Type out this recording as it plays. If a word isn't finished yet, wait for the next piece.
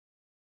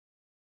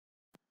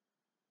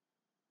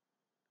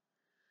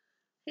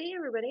Hey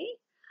everybody!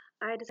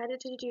 I decided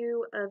to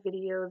do a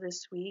video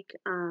this week.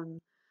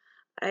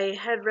 I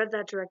had read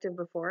that directive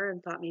before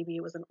and thought maybe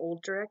it was an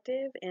old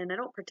directive, and I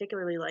don't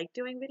particularly like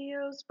doing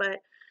videos, but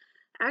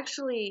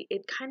actually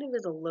it kind of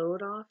is a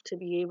load off to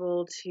be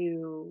able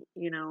to,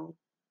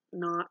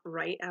 not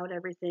write out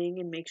everything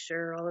and make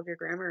sure all of your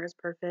grammar is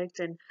perfect.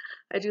 And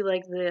I do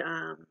like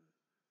the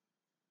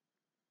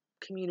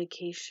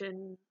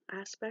communication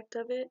aspect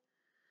of it,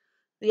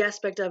 the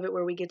aspect of it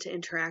where we get to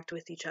interact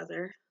with each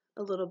other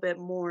a little bit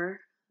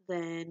more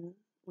than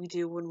we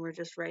do when we're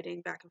just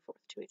writing back and forth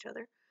to each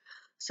other.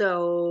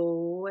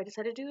 So I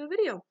decided to do a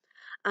video.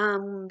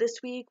 This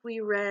week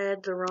we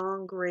read The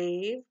Wrong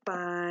Grave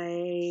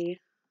by,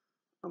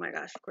 oh my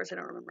gosh, of course I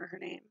don't remember her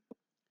name.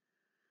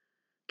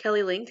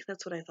 Kelly Link,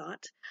 that's what I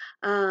thought.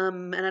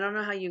 And I don't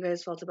know how you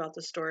guys felt about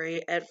the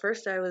story. At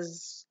first, I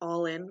was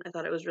all in. I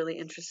thought it was really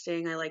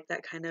interesting. I like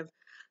that kind of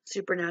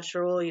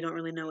supernatural. You don't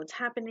really know what's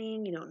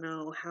happening. You don't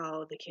know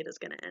how the kid is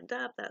going to end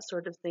up, that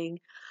sort of thing.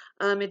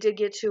 It did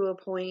get to a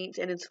point,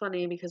 and it's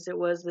funny because it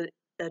was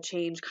a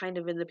change kind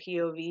of in the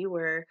POV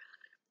where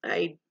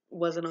I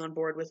wasn't on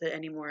board with it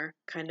anymore,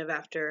 kind of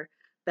after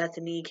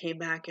Bethany came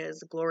back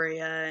as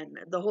Gloria, and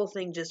the whole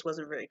thing just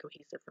wasn't very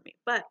cohesive for me.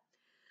 But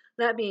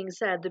that being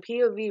said, the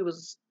POV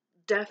was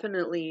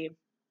definitely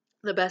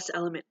the best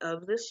element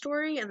of this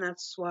story, and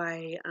that's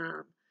why,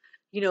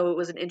 it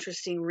was an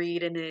interesting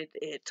read and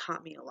it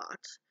taught me a lot.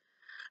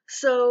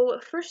 So,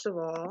 first of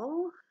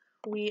all,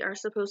 we are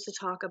supposed to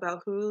talk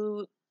about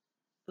who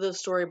the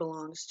story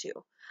belongs to.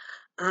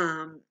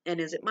 And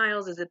is it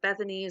Miles? Is it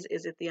Bethany's?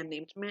 Is it the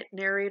unnamed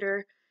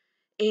narrator?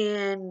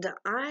 And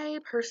I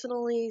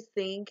personally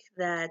think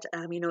that,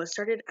 it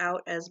started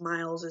out as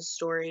Miles's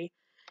story,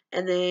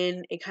 and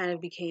then it kind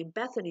of became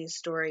Bethany's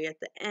story at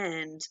the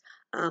end.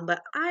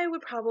 But I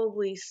would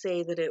probably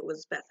say that it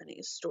was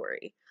Bethany's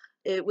story.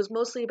 It was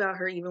mostly about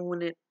her, even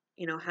when it,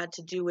 had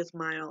to do with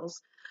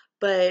Miles.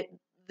 But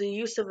the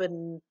use of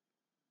an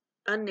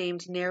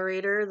unnamed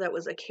narrator that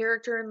was a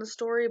character in the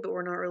story, but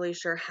we're not really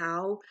sure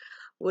how,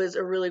 was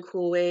a really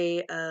cool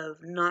way of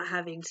not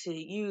having to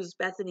use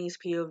Bethany's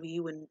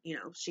POV when,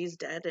 she's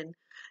dead and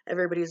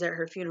everybody's at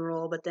her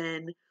funeral, but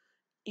then,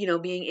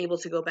 being able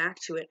to go back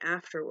to it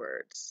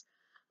afterwards.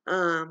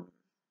 Um,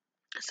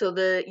 so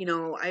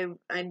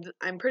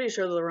I'm pretty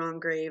sure The Wrong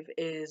Grave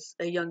is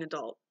a young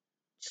adult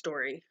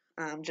story,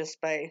 just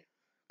by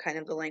kind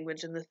of the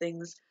language and the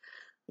things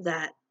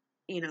that,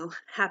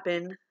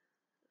 happen,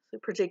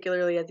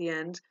 particularly at the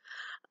end.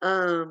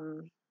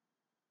 Um,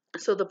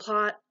 so the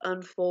plot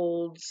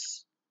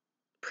unfolds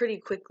pretty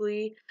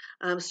quickly,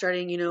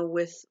 starting,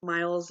 with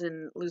Miles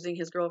and losing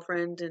his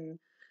girlfriend and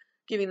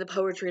giving the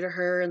poetry to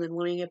her and then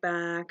wanting it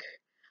back.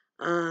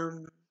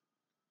 Um,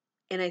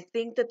 and I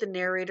think that the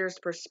narrator's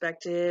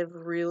perspective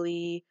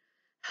really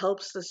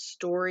helps the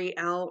story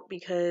out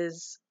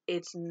because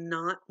it's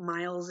not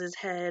Miles's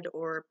head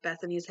or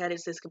Bethany's head.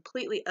 It's this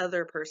completely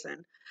other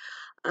person,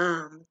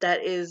 that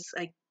is,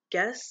 I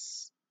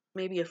guess,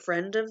 maybe a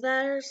friend of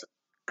theirs.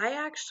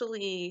 I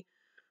actually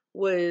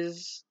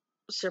was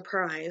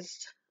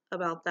surprised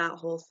about that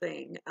whole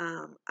thing.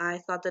 I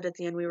thought that at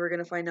the end we were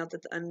going to find out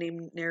that the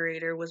unnamed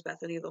narrator was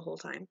Bethany the whole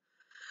time.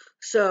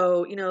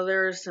 So,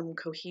 there are some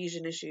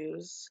cohesion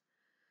issues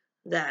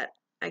that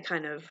I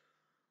kind of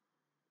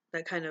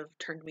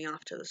turned me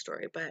off to the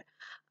story, but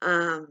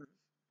um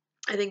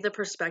I think the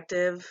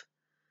perspective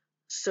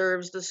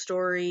serves the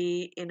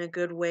story in a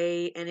good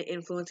way and it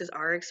influences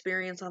our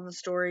experience on the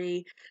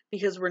story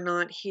because we're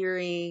not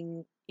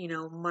hearing,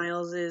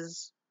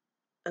 Miles's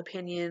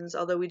opinions,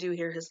 although we do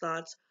hear his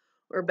thoughts,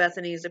 or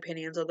Bethany's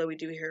opinions, although we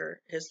do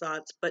hear his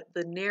thoughts, but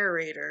the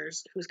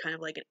narrators, who's kind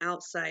of like an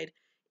outside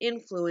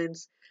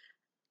influence,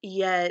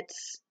 yet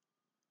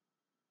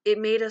it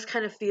made us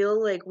kind of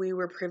feel like we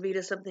were privy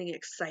to something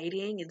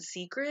exciting and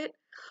secret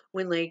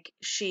when, like,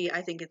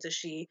 I think it's a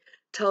she,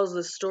 tells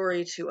the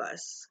story to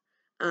us.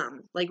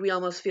 Like, we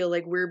almost feel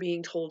like we're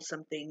being told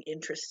something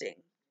interesting,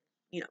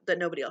 that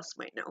nobody else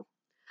might know.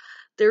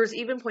 There's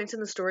even points in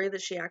the story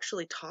that she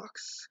actually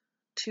talks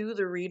to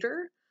the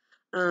reader.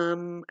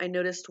 I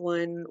noticed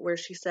one where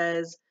she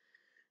says,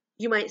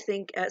 "You might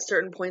think at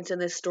certain points in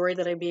this story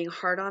that I'm being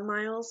hard on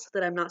Miles,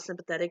 that I'm not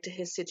sympathetic to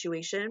his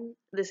situation.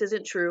 This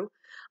isn't true.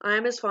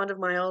 I'm as fond of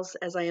Miles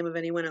as I am of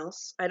anyone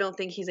else. I don't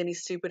think he's any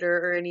stupider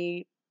or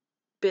any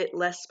bit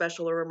less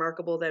special or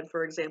remarkable than,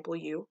 for example,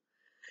 you.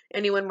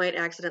 Anyone might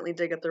accidentally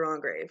dig up the wrong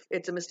grave.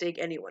 It's a mistake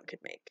anyone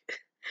could make."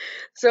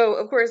 So,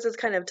 of course, it's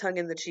kind of tongue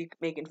in the cheek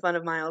making fun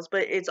of Miles,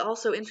 but it's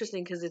also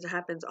interesting because it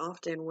happens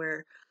often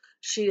where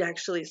she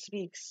actually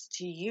speaks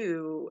to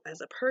you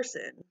as a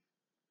person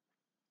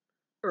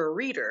or a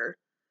reader,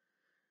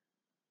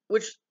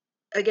 which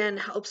again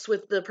helps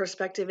with the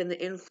perspective and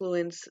the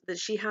influence that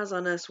she has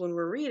on us when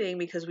we're reading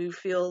because we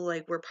feel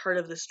like we're part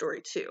of the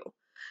story too.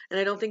 And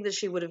I don't think that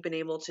she would have been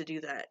able to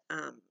do that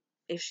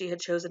if she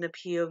had chosen a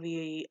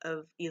POV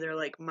of either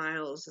like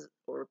Miles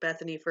or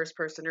Bethany first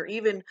person or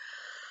even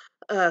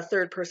a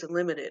third person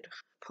limited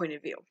point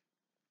of view.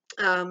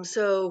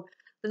 So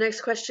The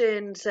next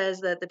question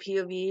says that the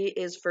POV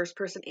is first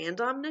person and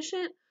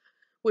omniscient,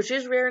 which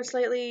is rare and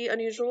slightly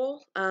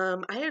unusual.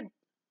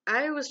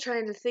 I was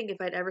trying to think if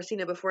I'd ever seen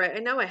it before. I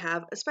know I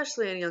have,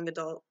 especially in young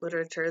adult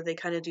literature. They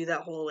kind of do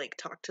that whole like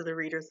talk to the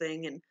reader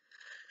thing, and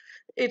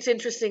it's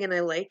interesting and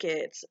I like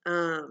it.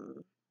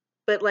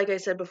 But like I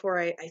said before,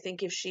 I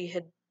think if she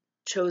had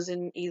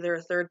chosen either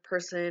a third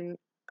person,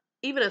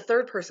 even a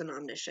third person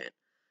omniscient,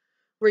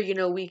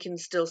 where we can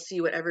still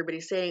see what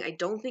everybody's saying, I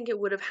don't think it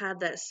would have had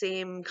that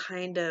same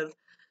kind of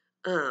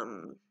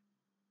um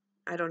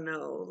I don't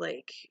know,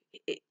 like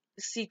it,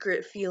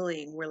 secret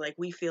feeling where like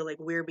we feel like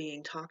we're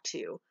being talked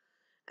to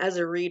as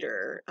a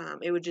reader.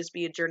 It would just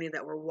be a journey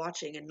that we're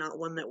watching and not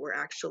one that we're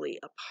actually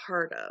a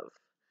part of.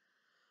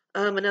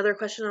 Another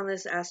question on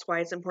this asked why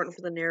it's important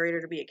for the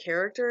narrator to be a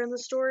character in the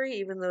story,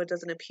 even though it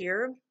doesn't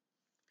appear.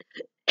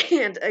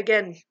 And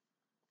again,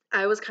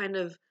 I was kind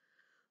of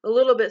a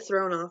little bit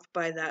thrown off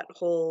by that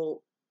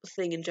whole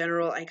thing in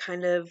general. I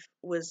kind of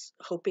was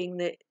hoping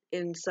that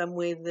in some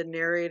way the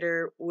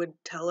narrator would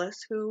tell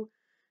us who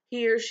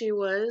he or she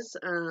was.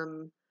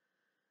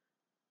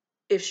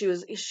 If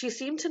she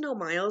seemed to know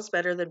Miles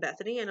better than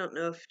Bethany. I don't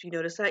know if you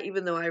noticed that,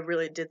 even though I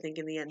really did think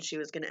in the end she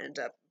was going to end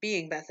up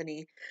being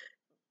Bethany.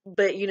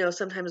 But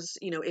sometimes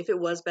if it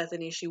was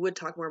Bethany, she would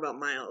talk more about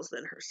Miles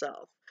than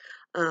herself.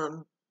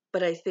 Um,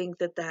 but I think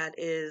that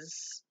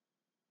is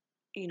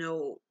you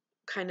know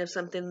kind of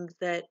something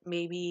that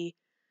maybe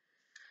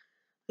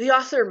the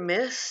author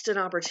missed an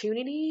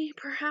opportunity,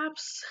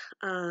 perhaps,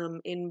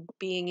 in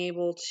being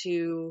able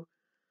to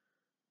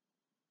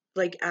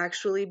like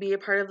actually be a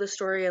part of the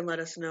story and let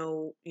us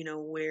know,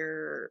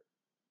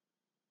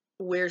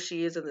 where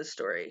she is in the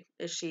story.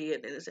 Is she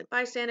an innocent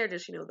bystander?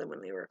 Does she know them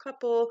when they were a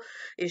couple?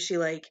 Is she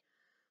like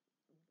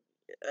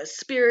a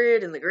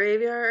spirit in the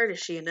graveyard? Is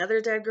she another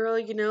dead girl?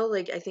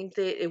 Like I think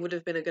that it would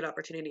have been a good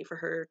opportunity for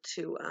her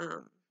to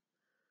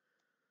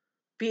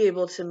be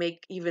able to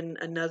make even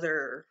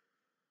another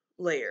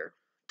layer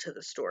to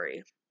the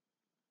story.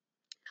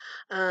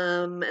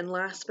 And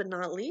last but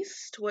not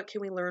least, what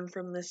can we learn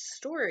from this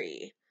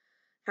story?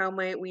 How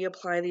might we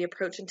apply the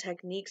approach and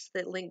techniques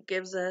that Link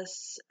gives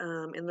us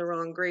in The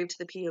Wrong Grave to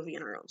the POV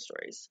in our own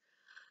stories?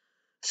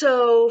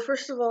 So,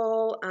 first of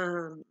all,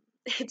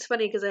 it's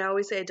funny because I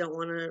always say I don't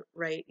want to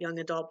write young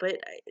adult, but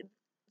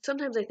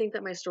sometimes I think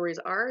that my stories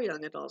are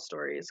young adult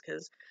stories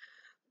because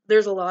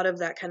there's a lot of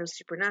that kind of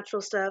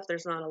supernatural stuff.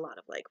 There's not a lot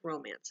of like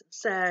romance and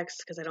sex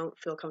because I don't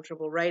feel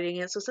comfortable writing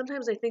it. So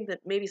sometimes I think that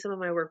maybe some of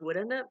my work would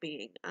end up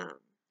being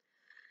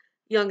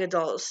young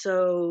adult.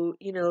 So,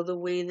 the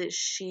way that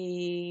she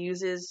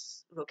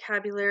uses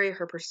vocabulary,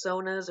 her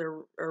personas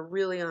are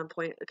really on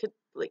point. It could,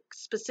 like,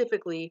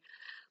 specifically,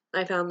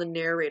 I found the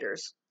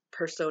narrator's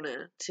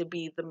persona to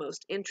be the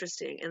most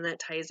interesting, and that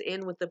ties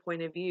in with the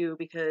point of view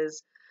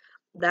because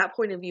that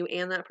point of view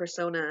and that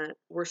persona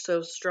were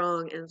so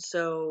strong and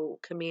so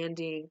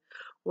commanding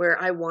where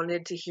I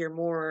wanted to hear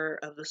more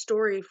of the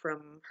story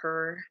from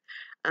her,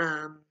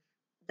 um,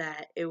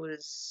 that it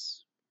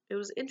was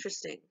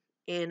interesting.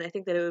 And I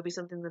think that it would be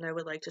something that I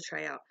would like to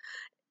try out.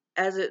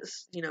 As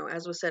it's,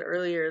 as was said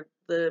earlier,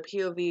 the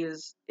POV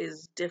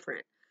is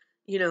different.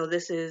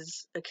 This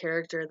is a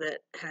character that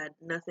had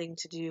nothing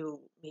to do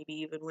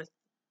maybe even with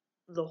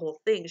the whole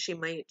thing. She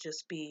might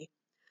just be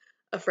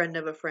a friend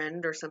of a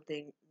friend or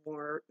something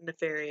more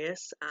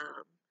nefarious.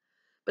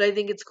 But I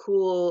think it's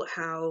cool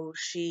how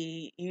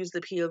she used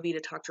the POV to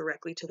talk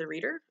directly to the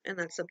reader, and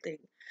that's something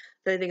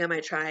that I think I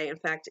might try. In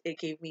fact, it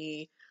gave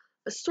me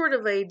a sort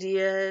of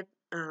idea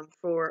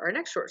for our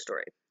next short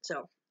story.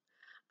 So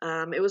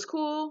it was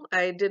cool.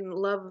 I didn't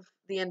love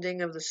the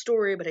ending of the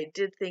story, but I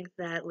did think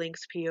that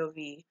Link's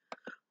POV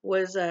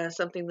was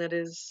something that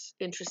is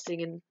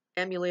interesting and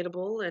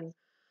emulatable, and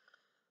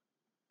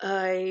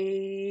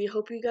I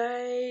hope you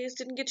guys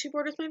didn't get too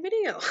bored with my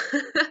video.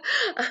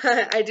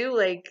 I do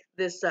like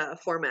this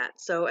format,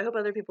 so I hope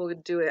other people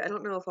would do it. I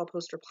don't know if I'll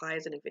post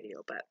replies in a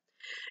video, but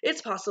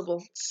it's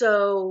possible.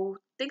 So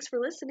thanks for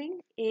listening,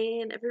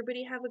 and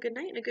everybody have a good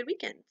night and a good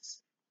weekend.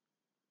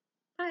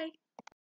 Bye.